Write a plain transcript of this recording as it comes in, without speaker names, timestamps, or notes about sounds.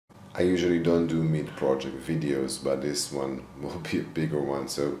I usually don't do mid-project videos, but this one will be a bigger one,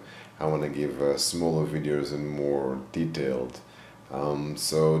 so I want to give smaller videos and more detailed.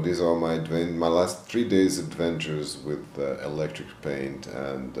 So these are my last 3 days adventures with electric paint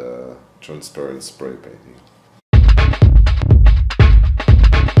and transparent spray painting.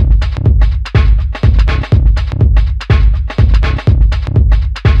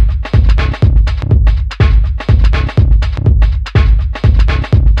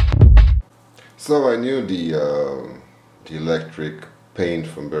 So I knew the electric paint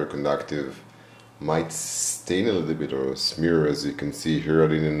from Very Conductive might stain a little bit or smear, as you can see here. I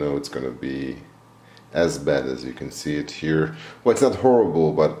didn't know it's gonna be as bad as you can see it here. Well, it's not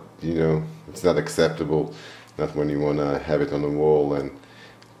horrible, but you know, it's not acceptable. Not when you wanna have it on the wall and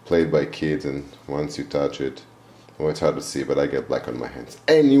played by kids, and once you touch it, well, it's hard to see, but I get black on my hands.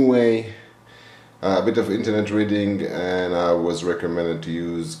 Anyway, a bit of internet reading, and I was recommended to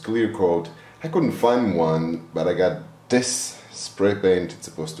use clear coat. I couldn't find one, but I got this spray paint. It's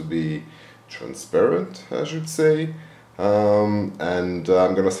supposed to be transparent, I should say, and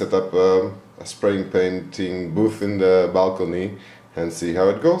I'm gonna set up a spraying painting booth in the balcony and see how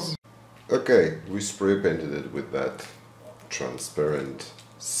it goes. Okay, we spray painted it with that transparent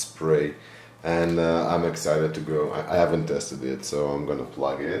spray, and I'm excited to go. I haven't tested it, so I'm gonna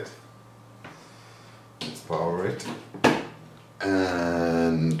plug it. Let's power it.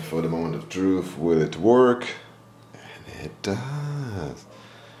 And for the moment of truth, will it work? And it does.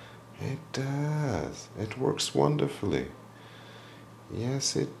 It does. It works wonderfully.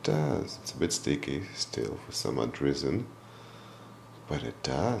 Yes, it does. It's a bit sticky still for some odd reason, but it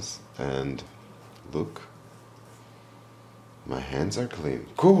does. And look, my hands are clean.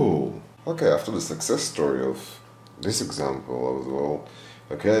 Cool. Okay, after the success story of this example, I was all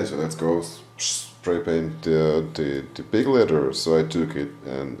okay. So let's go spray paint the big letter. So I took it,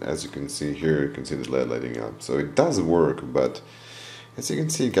 and as you can see here, you can see the LED lighting up. So it does work, but as you can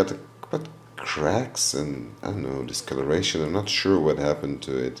see, it got cracks and I don't know, discoloration. I'm not sure what happened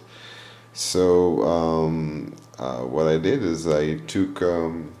to it. So what I did is I took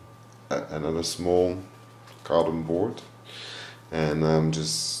another small cardboard board and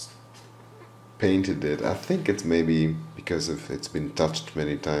just painted it. I think it's maybe because it's been touched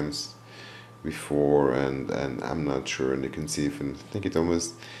many times before, and I'm not sure. And you can see, I think it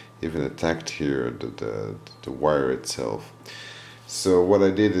almost even attacked here the wire itself. So what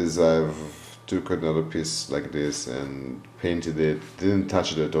I did is I've took another piece like this and painted it, didn't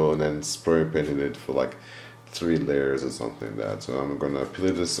touch it at all, and then spray painted it for like 3 layers or something like that. So I'm gonna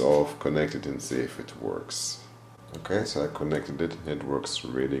peel this off, connect it, and see if it works. Okay, so I connected it. It works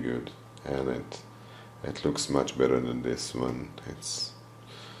really good, and it looks much better than this one. It's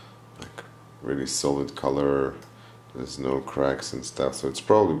like really solid color. There's no cracks and stuff. So it's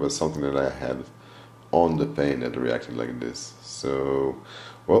probably was something that I had on the paint that reacted like this. So,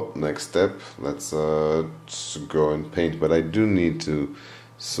 well, next step, let's go and paint. But I do need to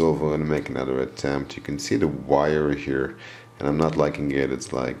solve and make another attempt. You can see the wire here, and I'm not liking it.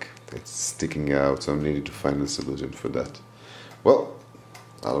 It's like it's sticking out, so I'm needing to find a solution for that. Well,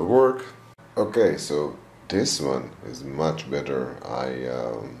 that'll work. Okay, so this one is much better. I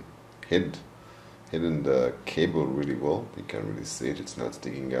hidden the cable really well. You can really see it. It's not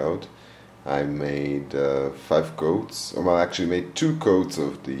sticking out. I made 5 coats. Well, I actually made 2 coats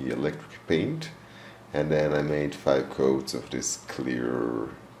of the electric paint, and then I made 5 coats of this clear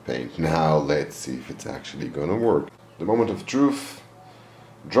paint. Now let's see if it's actually gonna work. The moment of truth.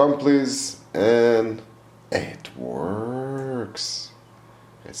 Drum please, and it works.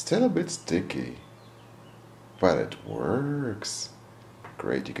 It's still a bit sticky, but it works.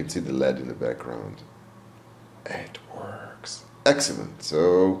 Great, you can see the LED in the background. It works. Excellent.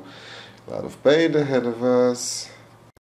 So a lot of paint ahead of us.